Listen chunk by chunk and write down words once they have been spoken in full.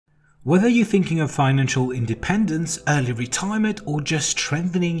Whether you're thinking of financial independence, early retirement, or just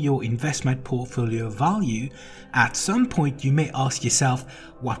strengthening your investment portfolio value, at some point you may ask yourself,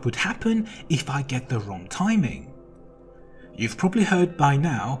 what would happen if I get the wrong timing? You've probably heard by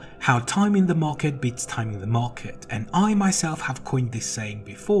now how timing the market beats timing the market, and I myself have coined this saying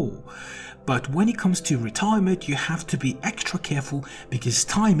before. But when it comes to retirement, you have to be extra careful because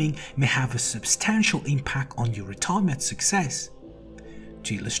timing may have a substantial impact on your retirement success.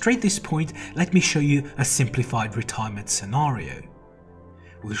 To illustrate this point, let me show you a simplified retirement scenario.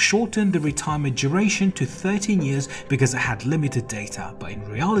 We'll shorten the retirement duration to 13 years because I had limited data, but in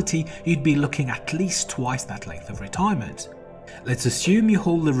reality, you'd be looking at least twice that length of retirement. Let's assume you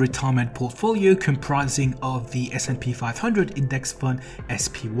hold a retirement portfolio comprising of the S&P 500 Index Fund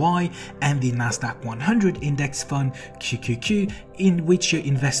SPY and the Nasdaq 100 Index Fund QQQ, in which you're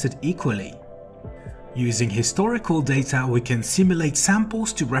invested equally. Using historical data, we can simulate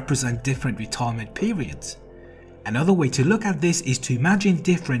samples to represent different retirement periods. Another way to look at this is to imagine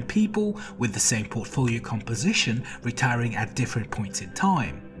different people with the same portfolio composition retiring at different points in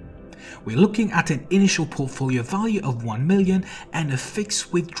time. We're looking at an initial portfolio value of 1 million and a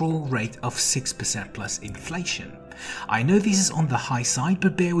fixed withdrawal rate of 6% plus inflation. I know this is on the high side,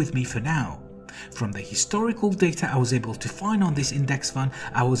 but bear with me for now. From the historical data I was able to find on this index fund,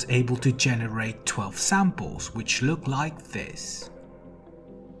 I was able to generate 12 samples, which look like this.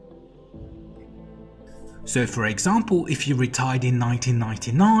 So for example, if you retired in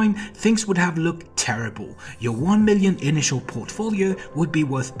 1999, things would have looked terrible. Your 1 million initial portfolio would be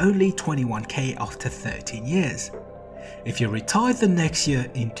worth only 21k after 13 years. If you retired the next year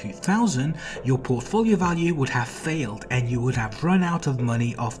in 2000, your portfolio value would have failed and you would have run out of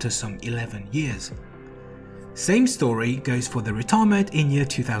money after some 11 years. Same story goes for the retirement in year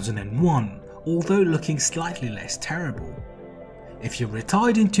 2001, although looking slightly less terrible. If you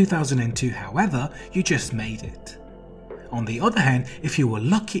retired in 2002, however, you just made it. On the other hand, if you were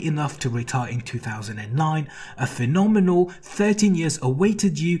lucky enough to retire in 2009, a phenomenal 13 years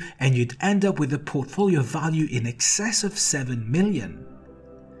awaited you and you'd end up with a portfolio value in excess of 7 million.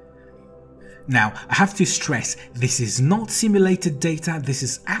 Now, I have to stress, this is not simulated data, this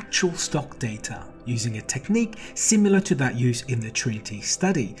is actual stock data, using a technique similar to that used in the Trinity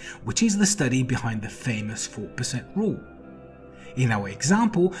study, which is the study behind the famous 4% rule. In our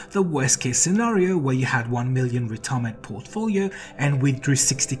example, the worst case scenario where you had 1 million retirement portfolio and withdrew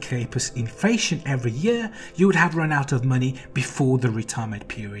 60k plus inflation every year, you would have run out of money before the retirement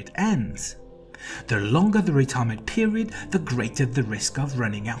period ends. The longer the retirement period, the greater the risk of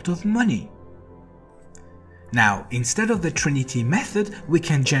running out of money. Now, instead of the Trinity method, we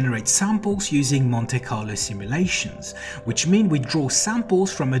can generate samples using Monte Carlo simulations, which mean we draw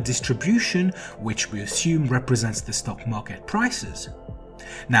samples from a distribution which we assume represents the stock market prices.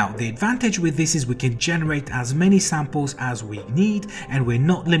 Now, the advantage with this is we can generate as many samples as we need and we're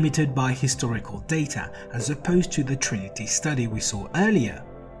not limited by historical data, as opposed to the Trinity study we saw earlier.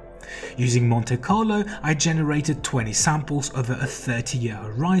 Using Monte Carlo, I generated 20 samples over a 30-year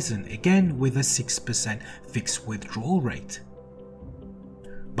horizon, again with a 6% fixed withdrawal rate.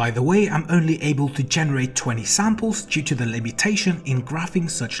 By the way, I'm only able to generate 20 samples due to the limitation in graphing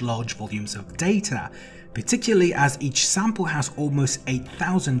such large volumes of data, particularly as each sample has almost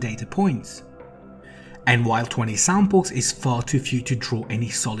 8,000 data points. And while 20 samples is far too few to draw any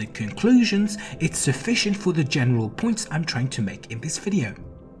solid conclusions, it's sufficient for the general points I'm trying to make in this video.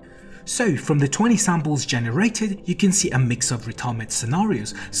 So from the 20 samples generated, you can see a mix of retirement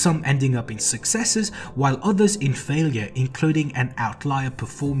scenarios, some ending up in successes while others in failure, including an outlier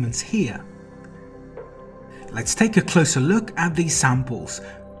performance here. Let's take a closer look at these samples.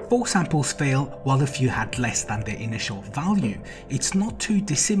 4 samples fail while a few had less than their initial value. It's not too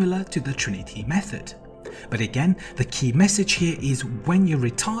dissimilar to the Trinity method. But again, the key message here is when you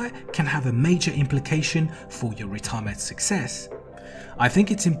retire can have a major implication for your retirement success. I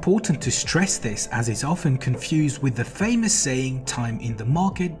think it's important to stress this as it's often confused with the famous saying time in the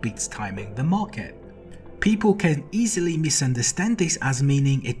market beats timing the market. People can easily misunderstand this as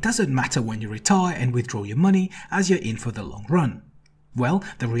meaning it doesn't matter when you retire and withdraw your money as you're in for the long run. Well,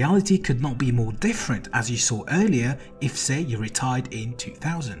 the reality could not be more different as you saw earlier if say you retired in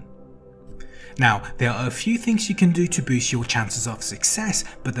 2000. Now, there are a few things you can do to boost your chances of success,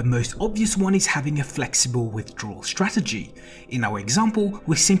 but the most obvious one is having a flexible withdrawal strategy. In our example,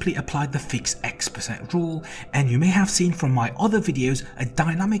 we simply applied the fixed X% rule, and you may have seen from my other videos a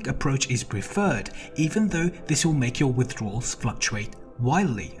dynamic approach is preferred, even though this will make your withdrawals fluctuate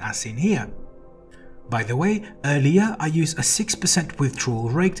wildly, as in here. By the way, earlier I used a 6% withdrawal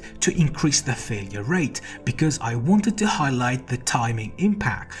rate to increase the failure rate because I wanted to highlight the timing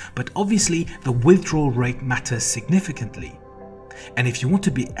impact, but obviously the withdrawal rate matters significantly. And if you want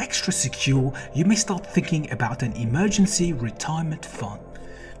to be extra secure, you may start thinking about an emergency retirement fund.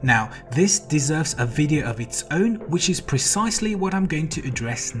 Now, this deserves a video of its own, which is precisely what I'm going to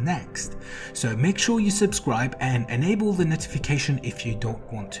address next. So make sure you subscribe and enable the notification if you don't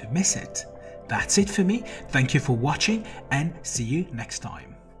want to miss it. That's it for me. Thank you for watching and see you next time.